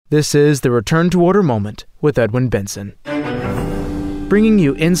This is the Return to Order Moment with Edwin Benson, bringing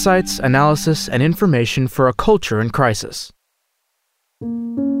you insights, analysis, and information for a culture in crisis.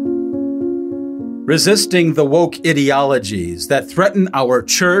 Resisting the woke ideologies that threaten our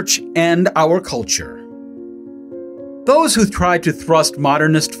church and our culture. Those who try to thrust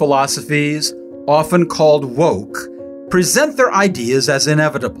modernist philosophies, often called woke, present their ideas as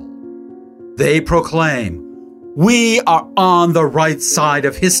inevitable. They proclaim, "We are on the right side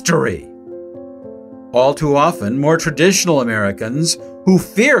of history." All too often, more traditional Americans who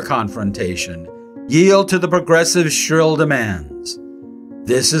fear confrontation yield to the progressive shrill demands.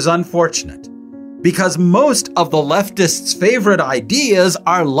 This is unfortunate, because most of the leftists' favorite ideas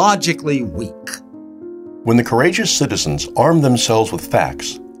are logically weak. When the courageous citizens arm themselves with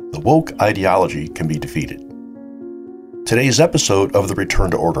facts, the woke ideology can be defeated. Today's episode of the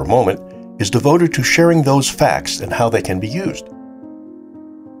Return to Order Moment is devoted to sharing those facts and how they can be used.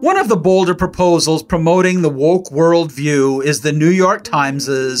 One of the bolder proposals promoting the woke worldview is the New York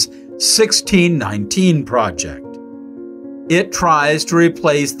Times' 1619 Project. It tries to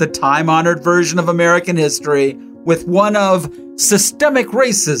replace the time-honored version of American history with one of systemic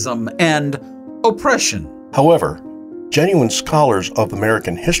racism and oppression. However, genuine scholars of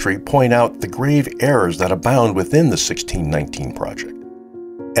American history point out the grave errors that abound within the 1619 Project.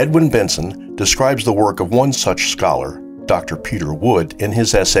 Edwin Benson describes the work of one such scholar, Dr. Peter Wood, in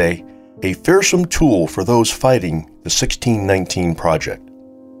his essay, A Fearsome Tool for Those Fighting the 1619 Project.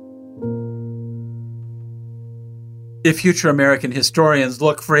 If future American historians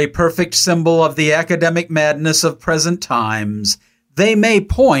look for a perfect symbol of the academic madness of present times, they may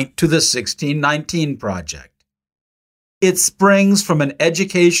point to the 1619 Project. It springs from an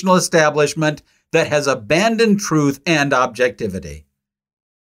educational establishment that has abandoned truth and objectivity.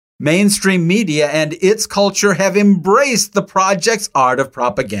 Mainstream media and its culture have embraced the project's art of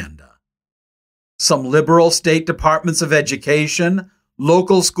propaganda. Some liberal state departments of education,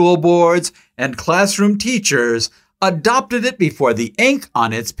 local school boards, and classroom teachers adopted it before the ink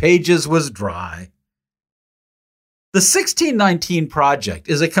on its pages was dry. The 1619 Project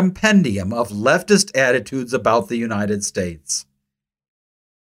is a compendium of leftist attitudes about the United States.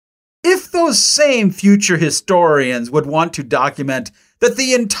 If those same future historians would want to document that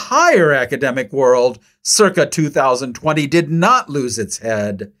the entire academic world circa 2020 did not lose its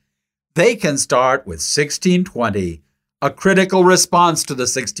head, they can start with 1620, a critical response to the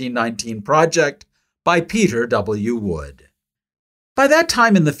 1619 Project by Peter W. Wood. By that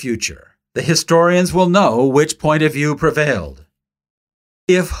time in the future, the historians will know which point of view prevailed.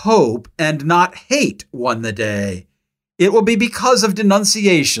 If hope and not hate won the day, it will be because of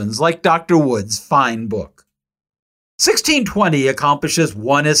denunciations like Dr. Wood's fine book. 1620 accomplishes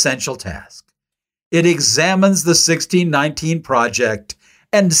one essential task. It examines the 1619 Project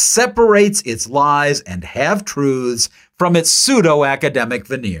and separates its lies and half-truths from its pseudo-academic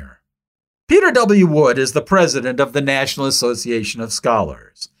veneer. Peter W. Wood is the president of the National Association of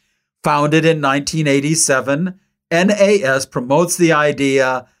Scholars. Founded in 1987, NAS promotes the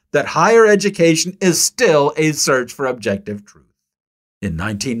idea that higher education is still a search for objective truth. In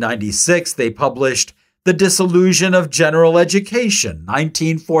 1996, they published The Disillusion of General Education,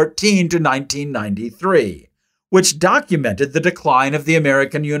 1914 to 1993, which documented the decline of the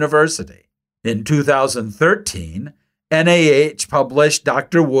American university. In 2013, NAH published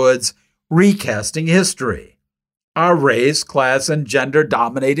Dr. Wood's Recasting History, Are Race, Class, and Gender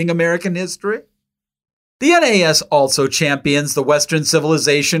Dominating American History? The NAS also champions the Western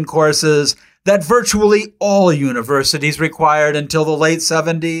civilization courses that virtually all universities required until the late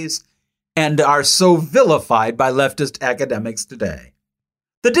 70s and are so vilified by leftist academics today.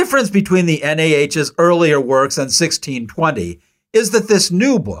 The difference between the NAH's earlier works and 1620 is that this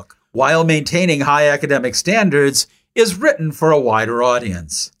new book, while maintaining high academic standards, is written for a wider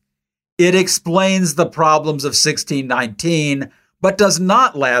audience. It explains the problems of 1619, but does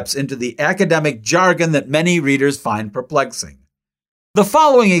not lapse into the academic jargon that many readers find perplexing. The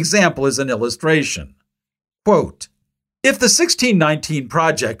following example is an illustration. Quote, "If the 1619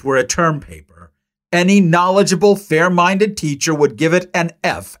 Project were a term paper, any knowledgeable, fair-minded teacher would give it an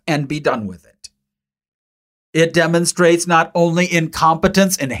F and be done with it. It demonstrates not only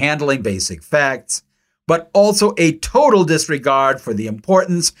incompetence in handling basic facts, but also a total disregard for the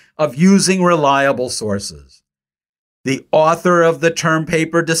importance of using reliable sources. The author of the term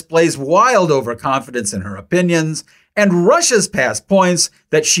paper displays wild overconfidence in her opinions and rushes past points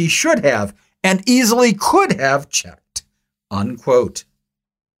that she should have and easily could have checked." Unquote.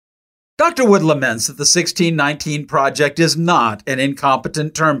 Dr. Wood laments that the 1619 Project is not an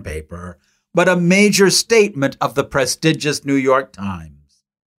incompetent term paper, but a major statement of the prestigious New York Times.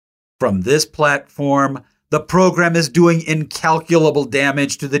 From this platform, the program is doing incalculable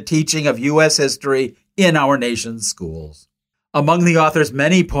damage to the teaching of U.S. history in our nation's schools. Among the author's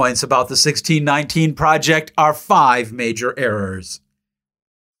many points about the 1619 Project are 5 major errors.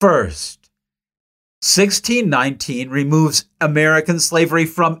 First, 1619 removes American slavery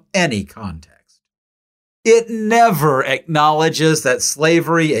from any context. It never acknowledges that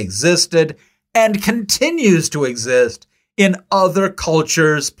slavery existed and continues to exist in other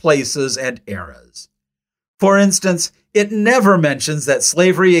cultures, places, and eras. For instance, it never mentions that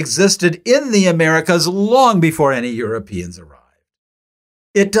slavery existed in the Americas long before any Europeans arrived.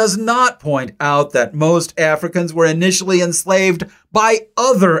 It does not point out that most Africans were initially enslaved by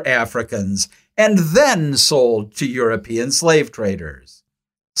other Africans and then sold to European slave traders.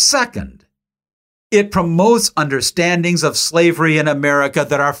 Second, it promotes understandings of slavery in America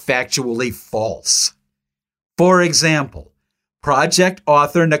that are factually false. For example, project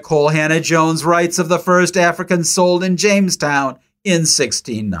author Nicole Hannah-Jones writes of the first Africans sold in Jamestown in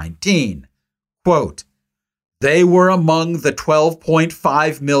 1619. Quote, "They were among the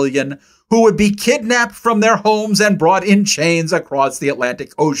 12.5 million who would be kidnapped from their homes and brought in chains across the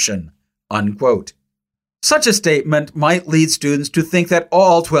Atlantic Ocean." Unquote. Such a statement might lead students to think that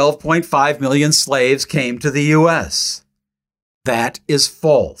all 12.5 million slaves came to the U.S. That is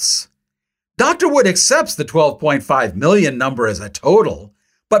false. Dr. Wood accepts the 12.5 million number as a total,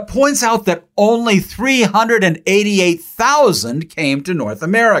 but points out that only 388,000 came to North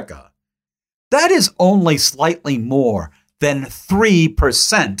America. That is only slightly more than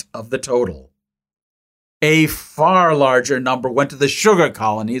 3% of the total. A far larger number went to the sugar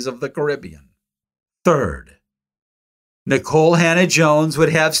colonies of the Caribbean. Third, Nicole Hannah-Jones would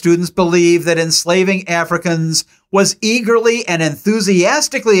have students believe that enslaving Africans was eagerly and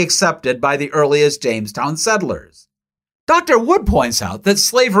enthusiastically accepted by the earliest Jamestown settlers. Dr. Wood points out that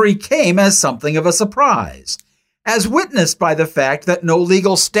slavery came as something of a surprise, as witnessed by the fact that no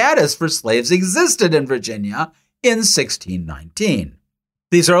legal status for slaves existed in Virginia in 1619.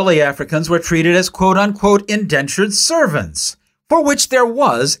 These early Africans were treated as quote-unquote indentured servants, for which there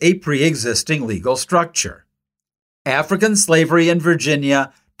was a pre-existing legal structure. African slavery in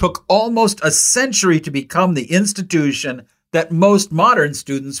Virginia took almost a century to become the institution that most modern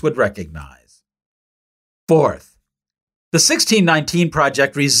students would recognize. Fourth, the 1619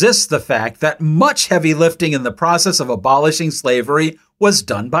 Project resists the fact that much heavy lifting in the process of abolishing slavery was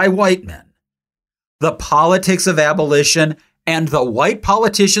done by white men. The politics of abolition and the white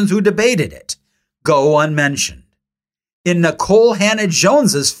politicians who debated it go unmentioned. In Nicole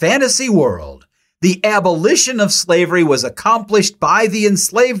Hannah-Jones's fantasy world, the abolition of slavery was accomplished by the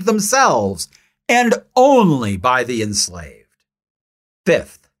enslaved themselves and only by the enslaved.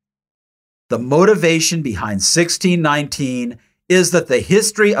 Fifth, the motivation behind 1619 is that the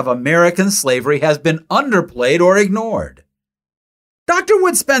history of American slavery has been underplayed or ignored. Dr.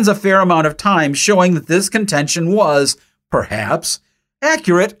 Wood spends a fair amount of time showing that this contention was, perhaps,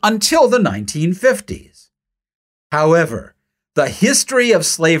 accurate until the 1950s. However, the history of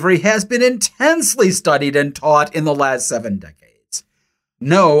slavery has been intensely studied and taught in the last 7 decades.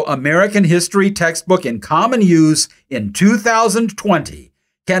 No American history textbook in common use in 2020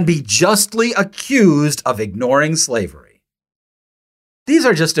 can be justly accused of ignoring slavery. These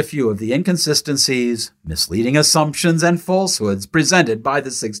are just a few of the inconsistencies, misleading assumptions, and falsehoods presented by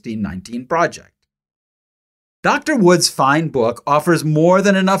the 1619 Project. Dr. Wood's fine book offers more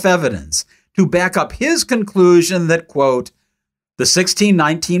than enough evidence to back up his conclusion that, quote, "The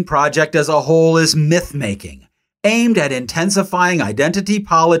 1619 Project as a whole is myth-making, aimed at intensifying identity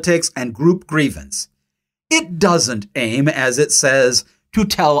politics and group grievance. It doesn't aim, as it says, to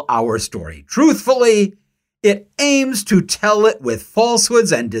tell our story truthfully. It aims to tell it with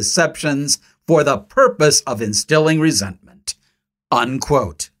falsehoods and deceptions for the purpose of instilling resentment."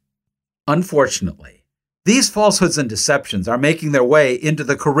 Unquote. Unfortunately, these falsehoods and deceptions are making their way into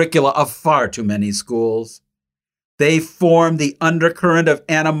the curricula of far too many schools. They form the undercurrent of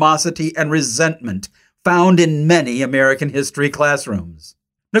animosity and resentment found in many American history classrooms.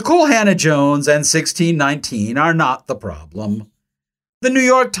 Nicole Hannah-Jones and 1619 are not the problem. The New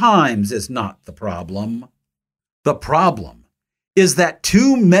York Times is not the problem. The problem is that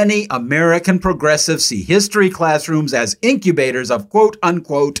too many American progressives see history classrooms as incubators of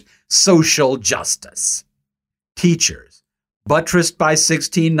quote-unquote social justice. Teachers, buttressed by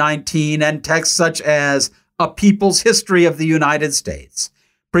 1619 and texts such as A People's History of the United States,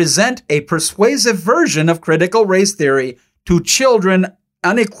 present a persuasive version of critical race theory to children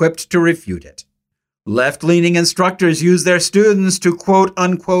unequipped to refute it. Left-leaning instructors use their students to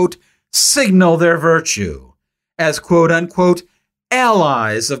quote-unquote signal their virtue as quote-unquote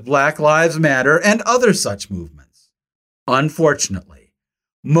allies of Black Lives Matter and other such movements. Unfortunately,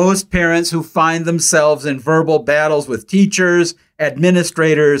 most parents who find themselves in verbal battles with teachers,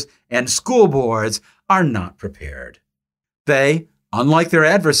 administrators, and school boards are not prepared. They, unlike their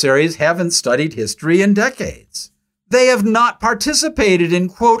adversaries, haven't studied history in decades. They have not participated in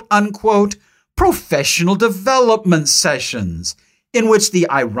quote-unquote professional development sessions in which the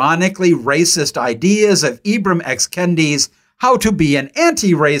ironically racist ideas of Ibram X. Kendi's How to Be an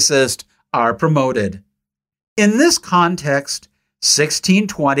Anti-Racist are promoted. In this context,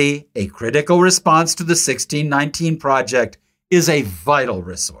 1620, A Critical Response to the 1619 Project, is a vital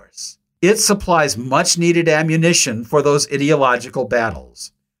resource. It supplies much-needed ammunition for those ideological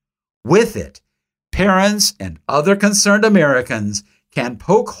battles. With it, parents and other concerned Americans can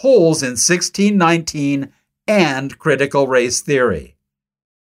poke holes in 1619 and critical race theory.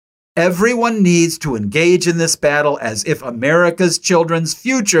 Everyone needs to engage in this battle as if America's children's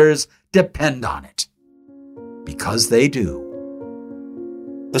futures depend on it. Because they do.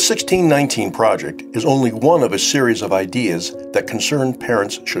 The 1619 Project is only one of a series of ideas that concerned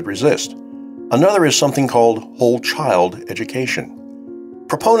parents should resist. Another is something called whole child education.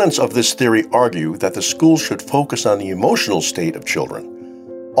 Proponents of this theory argue that the schools should focus on the emotional state of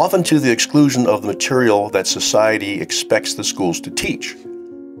children, often to the exclusion of the material that society expects the schools to teach.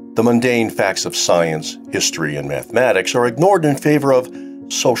 The mundane facts of science, history, and mathematics are ignored in favor of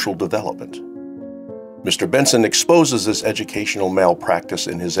social development. Mr. Benson exposes this educational malpractice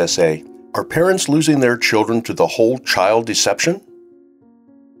in his essay, Are Parents Losing Their Children to the Whole Child Deception?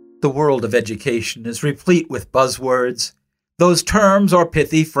 The world of education is replete with buzzwords, those terms or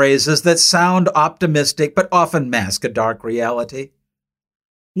pithy phrases that sound optimistic but often mask a dark reality.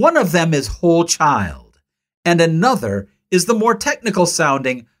 One of them is whole child, and another is the more technical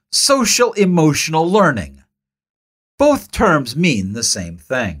sounding social emotional learning. Both terms mean the same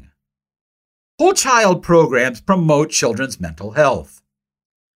thing. Whole child programs promote children's mental health.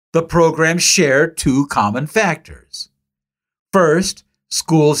 The programs share two common factors. First,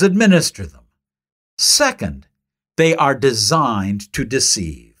 schools administer them. Second, they are designed to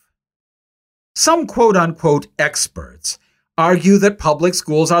deceive. Some quote-unquote experts argue that public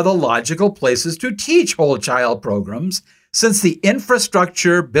schools are the logical places to teach whole child programs since the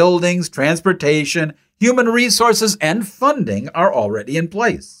infrastructure, buildings, transportation, human resources, and funding are already in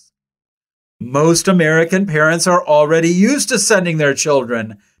place. Most American parents are already used to sending their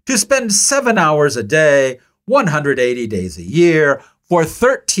children to spend 7 hours a day, 180 days a year, for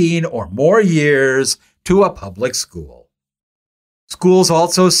 13 or more years to a public school. Schools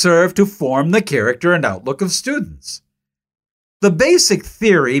also serve to form the character and outlook of students. The basic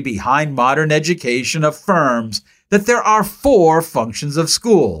theory behind modern education affirms that there are 4 functions of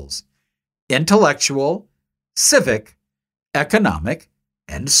schools: intellectual, civic, economic,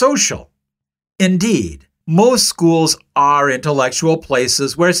 and social. Indeed, most schools are intellectual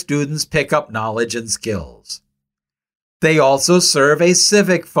places where students pick up knowledge and skills. They also serve a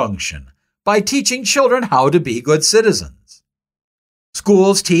civic function by teaching children how to be good citizens.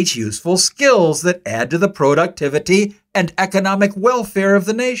 Schools teach useful skills that add to the productivity and economic welfare of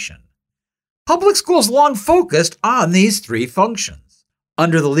the nation. Public schools long focused on these 3 functions.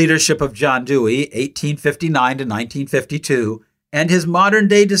 Under the leadership of John Dewey, 1859 to 1952, and his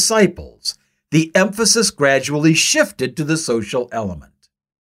modern-day disciples, the emphasis gradually shifted to the social element.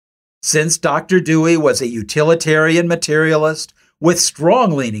 Since Dr. Dewey was a utilitarian materialist with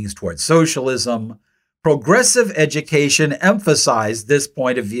strong leanings toward socialism, progressive education emphasized this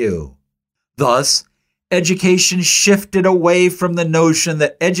point of view. Thus, education shifted away from the notion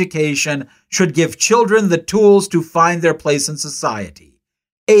that education should give children the tools to find their place in society,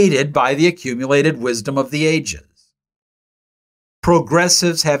 aided by the accumulated wisdom of the ages.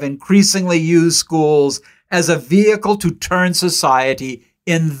 Progressives have increasingly used schools as a vehicle to turn society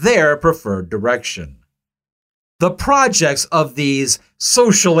in their preferred direction. The projects of these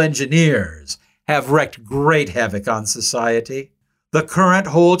social engineers have wreaked great havoc on society. The current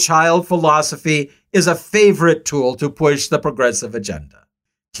whole child philosophy is a favorite tool to push the progressive agenda.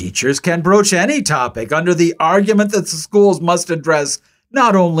 Teachers can broach any topic under the argument that the schools must address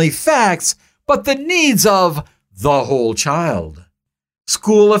not only facts, but the needs of the whole child.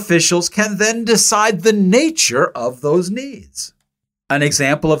 School officials can then decide the nature of those needs. An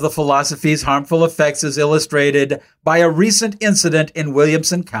example of the philosophy's harmful effects is illustrated by a recent incident in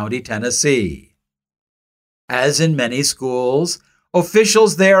Williamson County, Tennessee. As in many schools,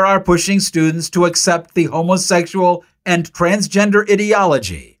 officials there are pushing students to accept the homosexual and transgender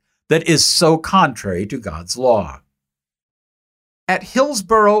ideology that is so contrary to God's law. At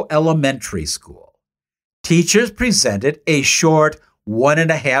Hillsborough Elementary School, teachers presented a short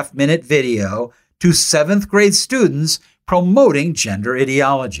 1.5-minute video to 7th grade students promoting gender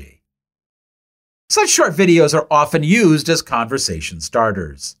ideology. Such short videos are often used as conversation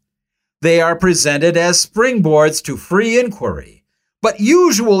starters. They are presented as springboards to free inquiry, but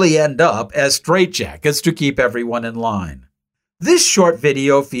usually end up as straitjackets to keep everyone in line. This short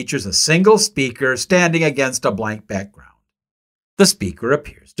video features a single speaker standing against a blank background. The speaker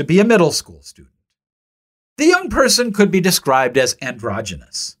appears to be a middle school student. The young person could be described as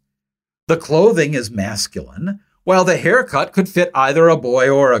androgynous. The clothing is masculine, while the haircut could fit either a boy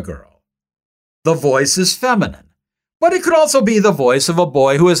or a girl. The voice is feminine, but it could also be the voice of a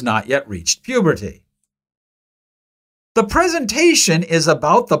boy who has not yet reached puberty. The presentation is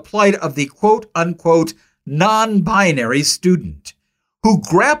about the plight of the quote-unquote non-binary student who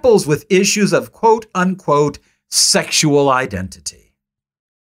grapples with issues of quote-unquote sexual identity.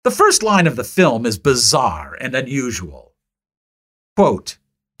 The first line of the film is bizarre and unusual. Quote,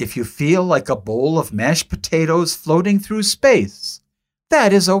 "If you feel like a bowl of mashed potatoes floating through space,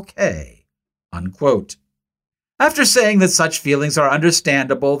 that is okay." Unquote. After saying that such feelings are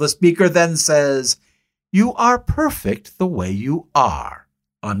understandable, the speaker then says, "You are perfect the way you are."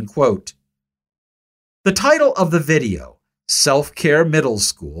 Unquote. The title of the video, Self-Care Middle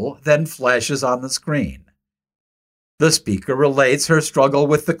School, then flashes on the screen. The speaker relates her struggle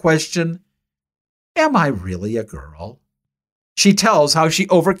with the question, "Am I really a girl?" She tells how she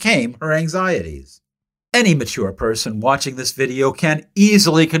overcame her anxieties. Any mature person watching this video can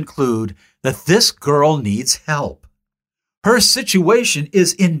easily conclude that this girl needs help. Her situation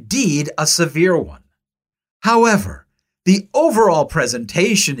is indeed a severe one. However, the overall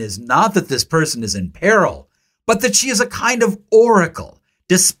presentation is not that this person is in peril, but that she is a kind of oracle,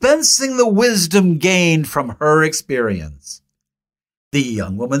 dispensing the wisdom gained from her experience. The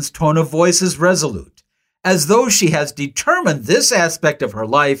young woman's tone of voice is resolute, as though she has determined this aspect of her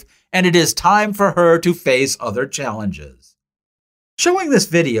life and it is time for her to face other challenges. Showing this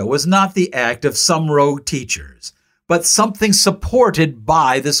video was not the act of some rogue teachers, but something supported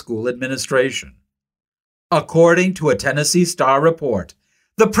by the school administration. According to a Tennessee Star report,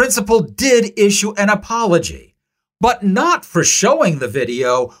 the principal did issue an apology, but not for showing the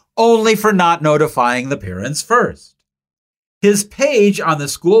video, only for not notifying the parents first. His page on the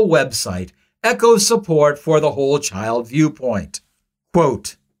school website echoes support for the whole child viewpoint.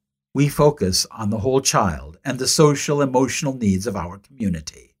 Quote, "We focus on the whole child and the social emotional needs of our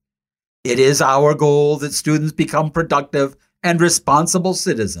community. It is our goal that students become productive and responsible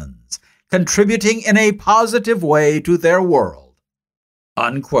citizens, contributing in a positive way to their world."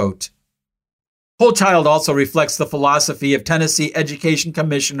 Unquote. Whole Child also reflects the philosophy of Tennessee Education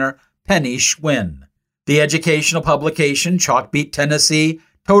Commissioner Penny Schwinn. The educational publication Chalkbeat Tennessee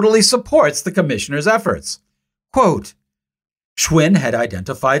totally supports the commissioner's efforts. Quote, "Schwinn had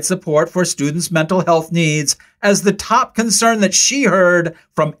identified support for students' mental health needs as the top concern that she heard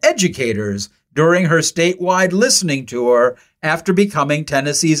from educators during her statewide listening tour after becoming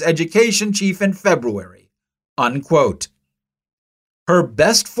Tennessee's education chief in February." Unquote. Her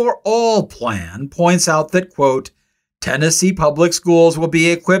Best for All plan points out that, quote, "Tennessee public schools will be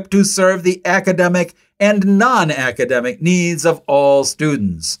equipped to serve the academic and non-academic needs of all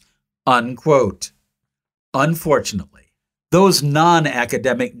students." Unquote. Unfortunately, those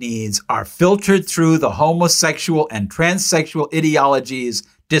non-academic needs are filtered through the homosexual and transsexual ideologies'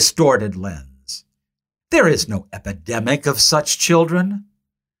 distorted lens. There is no epidemic of such children.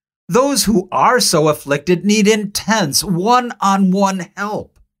 Those who are so afflicted need intense one-on-one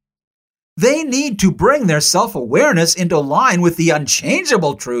help. They need to bring their self-awareness into line with the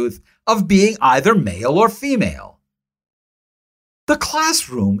unchangeable truth of being either male or female. The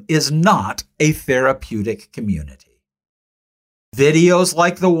classroom is not a therapeutic community. Videos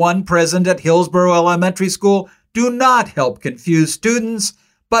like the one present at Hillsborough Elementary School do not help confuse students,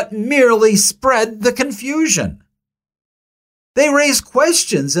 but merely spread the confusion. They raise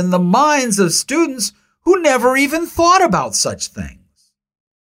questions in the minds of students who never even thought about such things.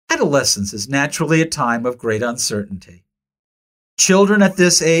 Adolescence is naturally a time of great uncertainty. Children at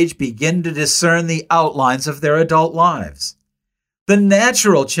this age begin to discern the outlines of their adult lives. The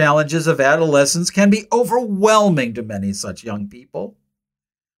natural challenges of adolescence can be overwhelming to many such young people.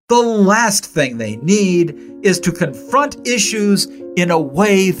 The last thing they need is to confront issues in a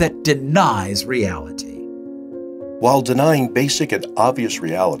way that denies reality. While denying basic and obvious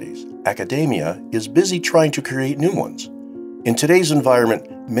realities, academia is busy trying to create new ones. In today's environment,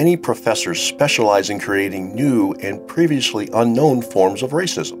 many professors specialize in creating new and previously unknown forms of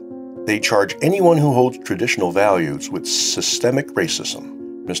racism. They charge anyone who holds traditional values with systemic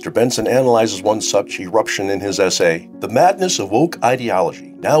racism. Mr. Benson analyzes one such eruption in his essay, "The Madness of Woke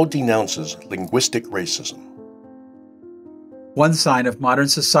Ideology Now Denounces Linguistic Racism." One sign of modern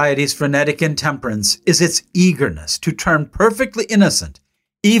society's frenetic intemperance is its eagerness to turn perfectly innocent,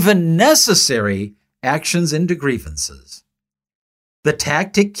 even necessary, actions into grievances. The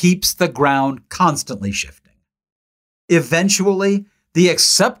tactic keeps the ground constantly shifting. Eventually, the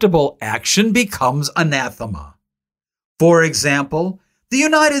acceptable action becomes anathema. For example, the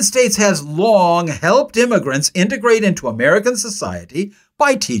United States has long helped immigrants integrate into American society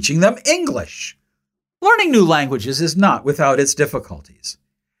by teaching them English. Learning new languages is not without its difficulties.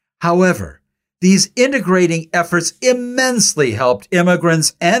 However, these integrating efforts immensely helped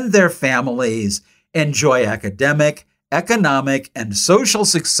immigrants and their families enjoy academic, economic, and social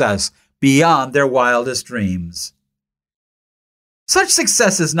success beyond their wildest dreams. Such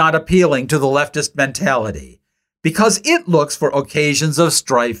success is not appealing to the leftist mentality because it looks for occasions of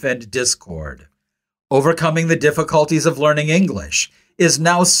strife and discord. Overcoming the difficulties of learning English is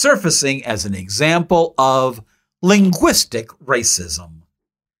now surfacing as an example of linguistic racism.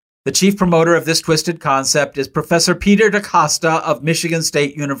 The chief promoter of this twisted concept is Professor Peter DaCosta of Michigan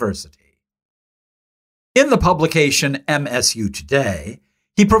State University. In the publication MSU Today,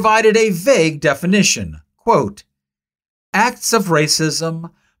 he provided a vague definition, quote, "Acts of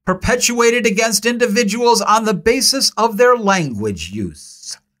racism perpetuated against individuals on the basis of their language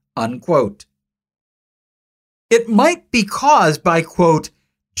use," unquote. It might be caused by, quote,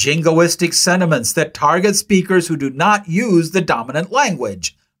 "jingoistic sentiments that target speakers who do not use the dominant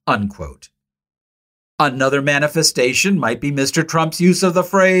language," unquote. Another manifestation might be Mr. Trump's use of the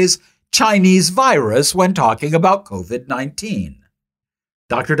phrase Chinese virus when talking about COVID-19.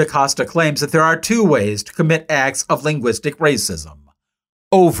 Dr. DaCosta claims that there are two ways to commit acts of linguistic racism: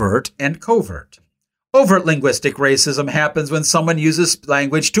 overt and covert. Overt linguistic racism happens when someone uses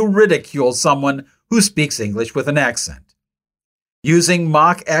language to ridicule someone who speaks English with an accent. Using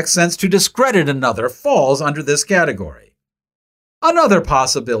mock accents to discredit another falls under this category. Another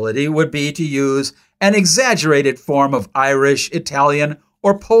possibility would be to use an exaggerated form of Irish, Italian,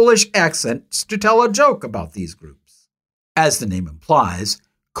 or Polish accents to tell a joke about these groups. As the name implies,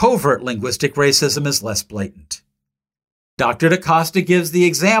 covert linguistic racism is less blatant. Dr. DaCosta gives the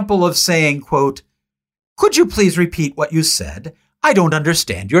example of saying, quote, "Could you please repeat what you said? I don't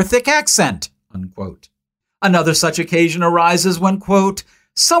understand your thick accent," unquote. Another such occasion arises when, quote,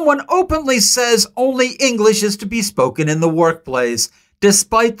 "someone openly says only English is to be spoken in the workplace,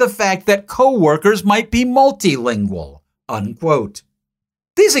 despite the fact that co-workers might be multilingual," unquote.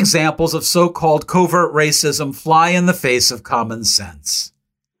 These examples of so-called covert racism fly in the face of common sense.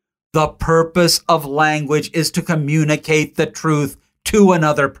 The purpose of language is to communicate the truth to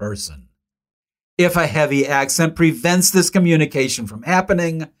another person. If a heavy accent prevents this communication from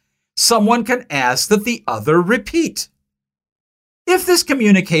happening, someone can ask that the other repeat. If this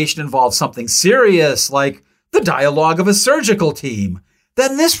communication involves something serious, like the dialogue of a surgical team,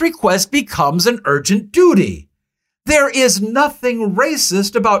 then this request becomes an urgent duty. There is nothing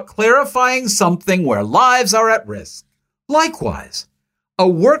racist about clarifying something where lives are at risk. Likewise, a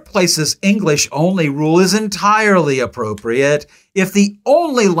workplace's English-only rule is entirely appropriate if the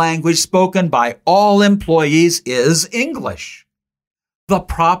only language spoken by all employees is English. The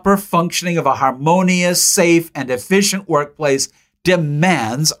proper functioning of a harmonious, safe, and efficient workplace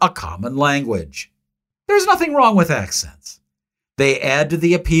demands a common language. There's nothing wrong with accents. They add to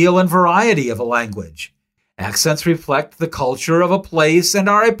the appeal and variety of a language. Accents reflect the culture of a place and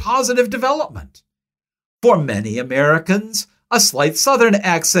are a positive development. For many Americans, a slight Southern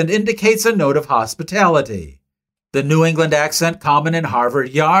accent indicates a note of hospitality. The New England accent common in Harvard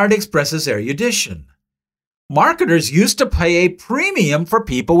Yard expresses erudition. Marketers used to pay a premium for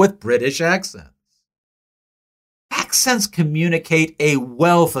people with British accents. Accents communicate a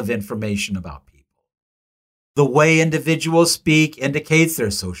wealth of information about people. The way individuals speak indicates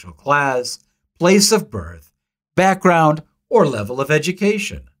their social class, place of birth, background, or level of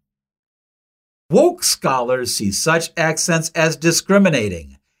education. Woke scholars see such accents as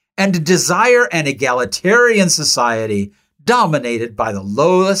discriminating and desire an egalitarian society dominated by the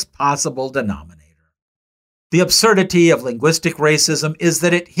lowest possible denominator. The absurdity of linguistic racism is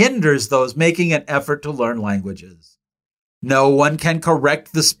that it hinders those making an effort to learn languages. No one can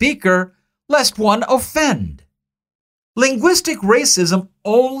correct the speaker, lest one offend. Linguistic racism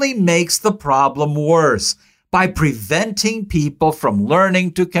only makes the problem worse by preventing people from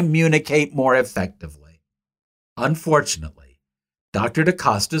learning to communicate more effectively. Unfortunately, Dr.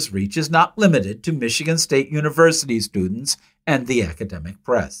 DaCosta's reach is not limited to Michigan State University students and the academic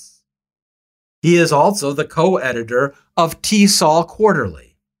press. He is also the co-editor of TESOL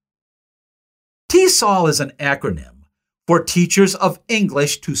Quarterly, TESOL is an acronym for Teachers of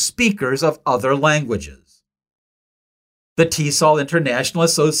English to Speakers of Other Languages. The TESOL International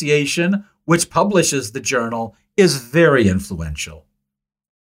Association, which publishes the journal, is very influential.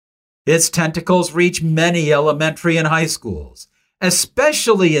 Its tentacles reach many elementary and high schools,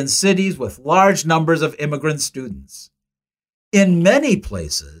 especially in cities with large numbers of immigrant students. In many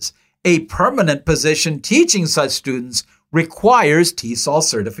places, a permanent position teaching such students requires TESOL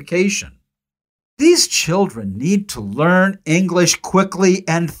certification. These children need to learn English quickly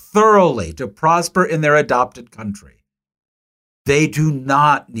and thoroughly to prosper in their adopted country. They do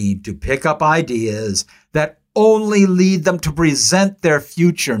not need to pick up ideas that only lead them to present their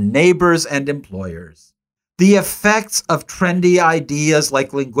future neighbors and employers. The effects of trendy ideas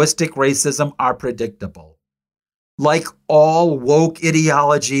like linguistic racism are predictable. Like all woke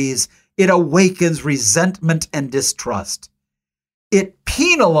ideologies, it awakens resentment and distrust. It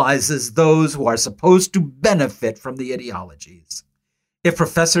penalizes those who are supposed to benefit from the ideologies. If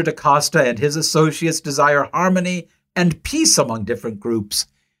Professor DaCosta and his associates desire harmony and peace among different groups,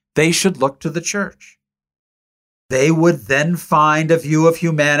 they should look to the church. They would then find a view of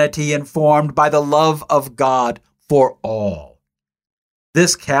humanity informed by the love of God for all.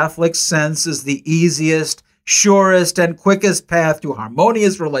 This Catholic sense is the easiest, surest, and quickest path to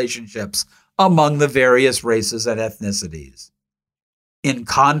harmonious relationships among the various races and ethnicities. In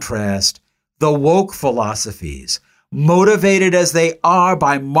contrast, the woke philosophies, motivated as they are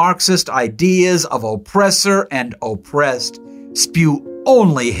by Marxist ideas of oppressor and oppressed, spew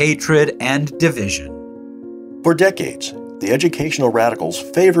only hatred and division. For decades, the educational radicals'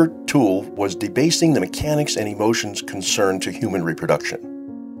 favorite tool was debasing the mechanics and emotions concerned to human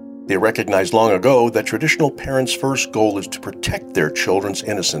reproduction. They recognized long ago that traditional parents' first goal is to protect their children's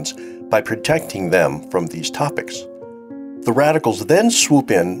innocence by protecting them from these topics. The radicals then swoop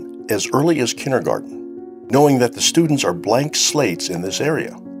in as early as kindergarten, knowing that the students are blank slates in this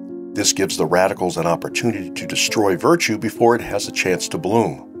area. This gives the radicals an opportunity to destroy virtue before it has a chance to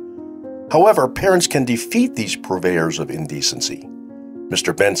bloom. However, parents can defeat these purveyors of indecency.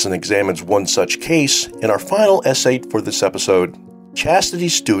 Mr. Benson examines one such case in our final essay for this episode, Chastity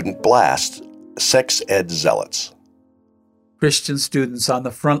Student Blasts Sex Ed Zealots. Christian students on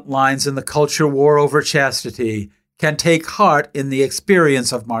the front lines in the culture war over chastity can take heart in the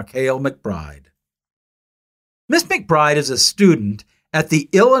experience of Markale McBride. Miss McBride is a student at the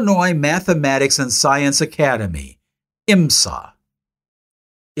Illinois Mathematics and Science Academy, IMSA.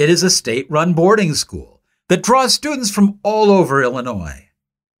 It is a state-run boarding school that draws students from all over Illinois.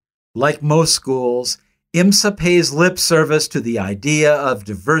 Like most schools, IMSA pays lip service to the idea of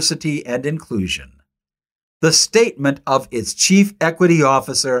diversity and inclusion. The statement of its chief equity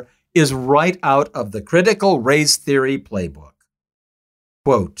officer is right out of the critical race theory playbook.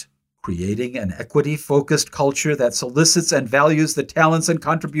 Quote, creating an equity-focused culture that solicits and values the talents and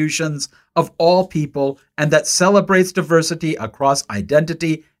contributions of all people and that celebrates diversity across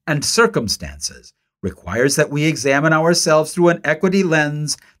identity and circumstances requires that we examine ourselves through an equity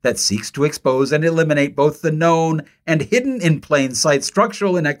lens that seeks to expose and eliminate both the known and hidden in plain sight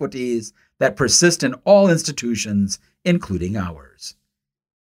structural inequities that persist in all institutions, including ours.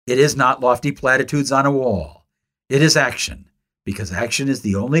 It is not lofty platitudes on a wall. It is action, because action is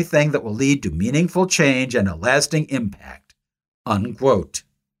the only thing that will lead to meaningful change and a lasting impact. Unquote.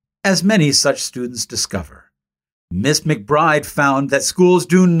 As many such students discover, Miss McBride found that schools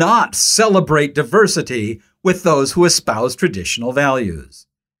do not celebrate diversity with those who espouse traditional values.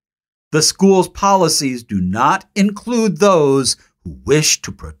 The school's policies do not include those who wish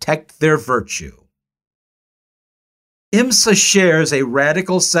to protect their virtue. IMSA shares a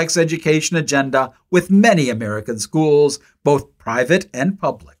radical sex education agenda with many American schools, both private and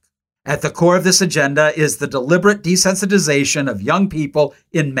public. At the core of this agenda is the deliberate desensitization of young people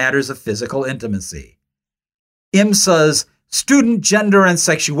in matters of physical intimacy. IMSA's Student Gender and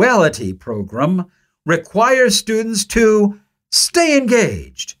Sexuality program requires students to stay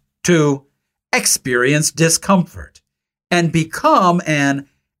engaged, to experience discomfort, and become an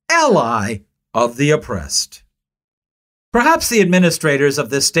ally of the oppressed. Perhaps the administrators of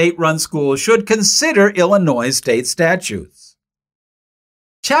this state-run school should consider Illinois state statutes.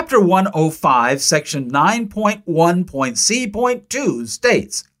 Chapter 105, Section 9.1.C.2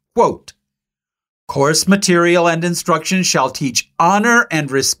 states, quote, course material and instruction shall teach honor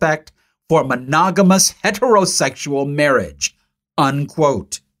and respect for monogamous heterosexual marriage,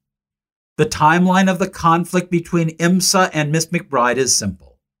 unquote. The timeline of the conflict between IMSA and Miss McBride is simple.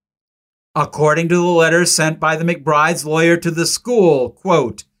 According to the letter sent by the McBride's lawyer to the school,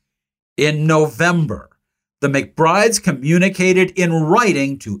 quote, in November, the McBrides communicated in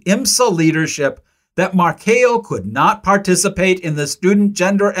writing to IMSA leadership that Markale could not participate in the student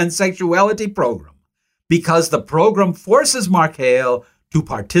gender and sexuality program because the program forces Markale to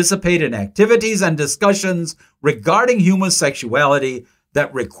participate in activities and discussions regarding human sexuality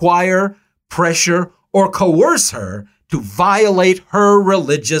that require, pressure, or coerce her to violate her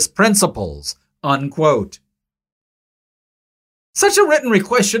religious principles, unquote. Such a written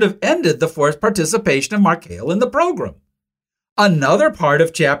request should have ended the forced participation of Markale in the program. Another part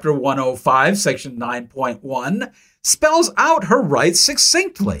of Chapter 105, Section 9.1, spells out her rights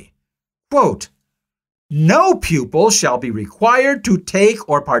succinctly. Quote, "No pupil shall be required to take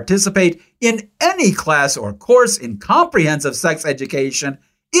or participate in any class or course in comprehensive sex education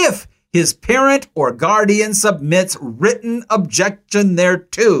if his parent or guardian submits written objection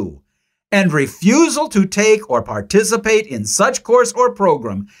thereto, and refusal to take or participate in such course or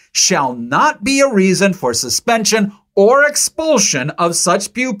program shall not be a reason for suspension or expulsion of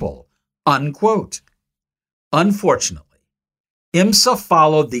such pupil," unquote. Unfortunately, IMSA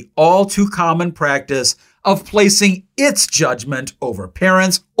followed the all too common practice of placing its judgment over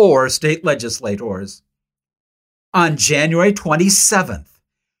parents or state legislators. On January 27th,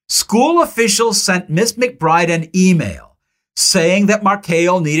 school officials sent Miss McBride an email saying that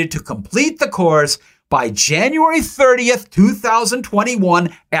Markale needed to complete the course by January 30th, 2021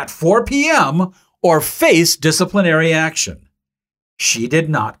 at 4 p.m. or face disciplinary action. She did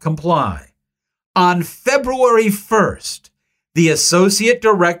not comply. On February 1st, the Associate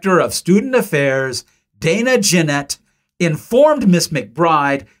Director of Student Affairs, Dana Jeanette, informed Miss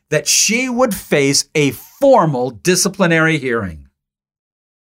McBride that she would face a formal disciplinary hearing.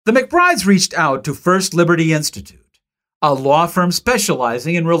 The McBrides reached out to First Liberty Institute, a law firm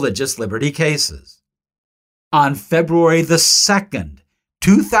specializing in religious liberty cases. On February the 2nd,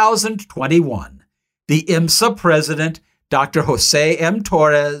 2021, the IMSA president, Dr. Jose M.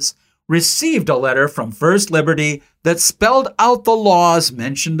 Torres, received a letter from First Liberty that spelled out the laws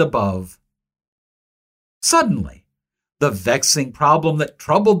mentioned above. Suddenly, the vexing problem that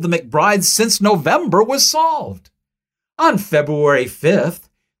troubled the McBrides since November was solved. On February 5th,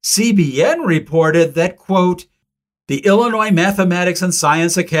 CBN reported that, quote, "The Illinois Mathematics and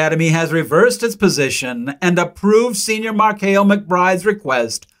Science Academy has reversed its position and approved Senior Markale McBride's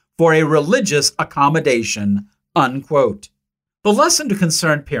request for a religious accommodation," unquote. The lesson to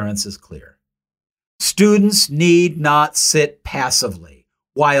concerned parents is clear. Students need not sit passively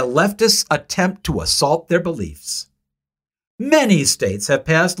while leftists attempt to assault their beliefs. Many states have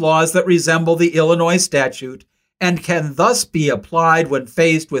passed laws that resemble the Illinois statute and can thus be applied when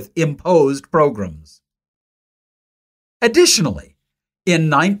faced with imposed programs. Additionally, in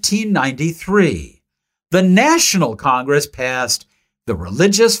 1993, the National Congress passed the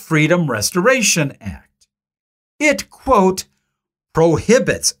Religious Freedom Restoration Act. It, quote,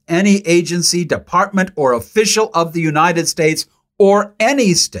 "prohibits any agency, department, or official of the United States or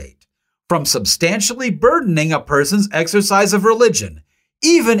any state from substantially burdening a person's exercise of religion,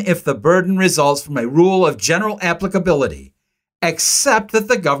 even if the burden results from a rule of general applicability, except that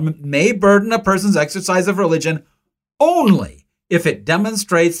the government may burden a person's exercise of religion only if it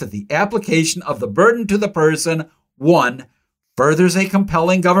demonstrates that the application of the burden to the person, 1, furthers a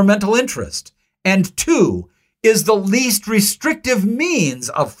compelling governmental interest, and 2, is the least restrictive means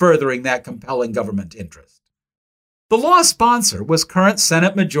of furthering that compelling government interest." The law sponsor was current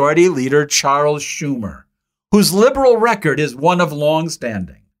Senate Majority Leader Charles Schumer, whose liberal record is one of long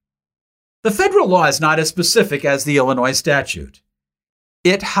standing. The federal law is not as specific as the Illinois statute.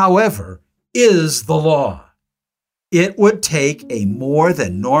 It, however, is the law. It would take a more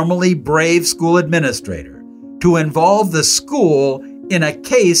than normally brave school administrator to involve the school in a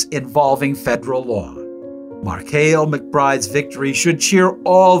case involving federal law. Markale McBride's victory should cheer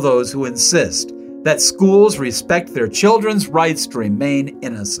all those who insist that schools respect their children's rights to remain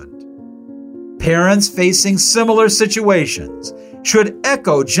innocent. Parents facing similar situations should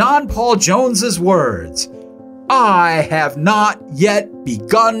echo John Paul Jones's words, "I have not yet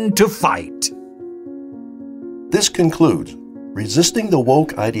begun to fight." This concludes Resisting the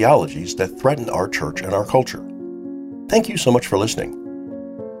Woke Ideologies That Threaten Our Church and Our Culture. Thank you so much for listening.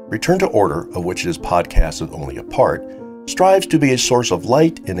 Return to Order, of which it is podcasted only a part, strives to be a source of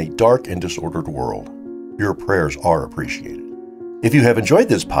light in a dark and disordered world. Your prayers are appreciated. If you have enjoyed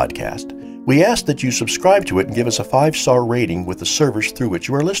this podcast, we ask that you subscribe to it and give us a 5-star rating with the service through which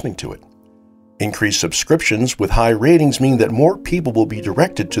you are listening to it. Increased subscriptions with high ratings mean that more people will be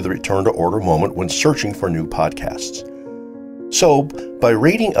directed to the Return to Order moment when searching for new podcasts. So, by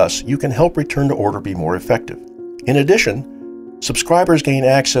rating us, you can help Return to Order be more effective. In addition, Subscribers gain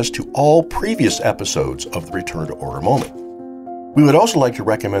access to all previous episodes of the Return to Order Moment. We would also like to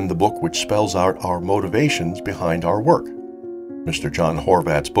recommend the book which spells out our motivations behind our work. Mr. John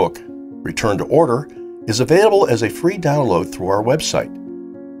Horvat's book, Return to Order, is available as a free download through our website,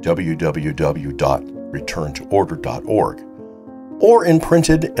 www.returntoorder.org, or in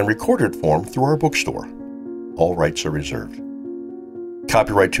printed and recorded form through our bookstore. All rights are reserved.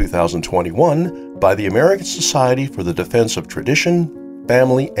 Copyright 2021 by the American Society for the Defense of Tradition,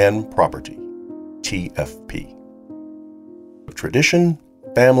 Family, and Property, TFP. Tradition,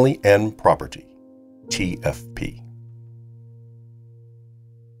 Family, and Property, TFP.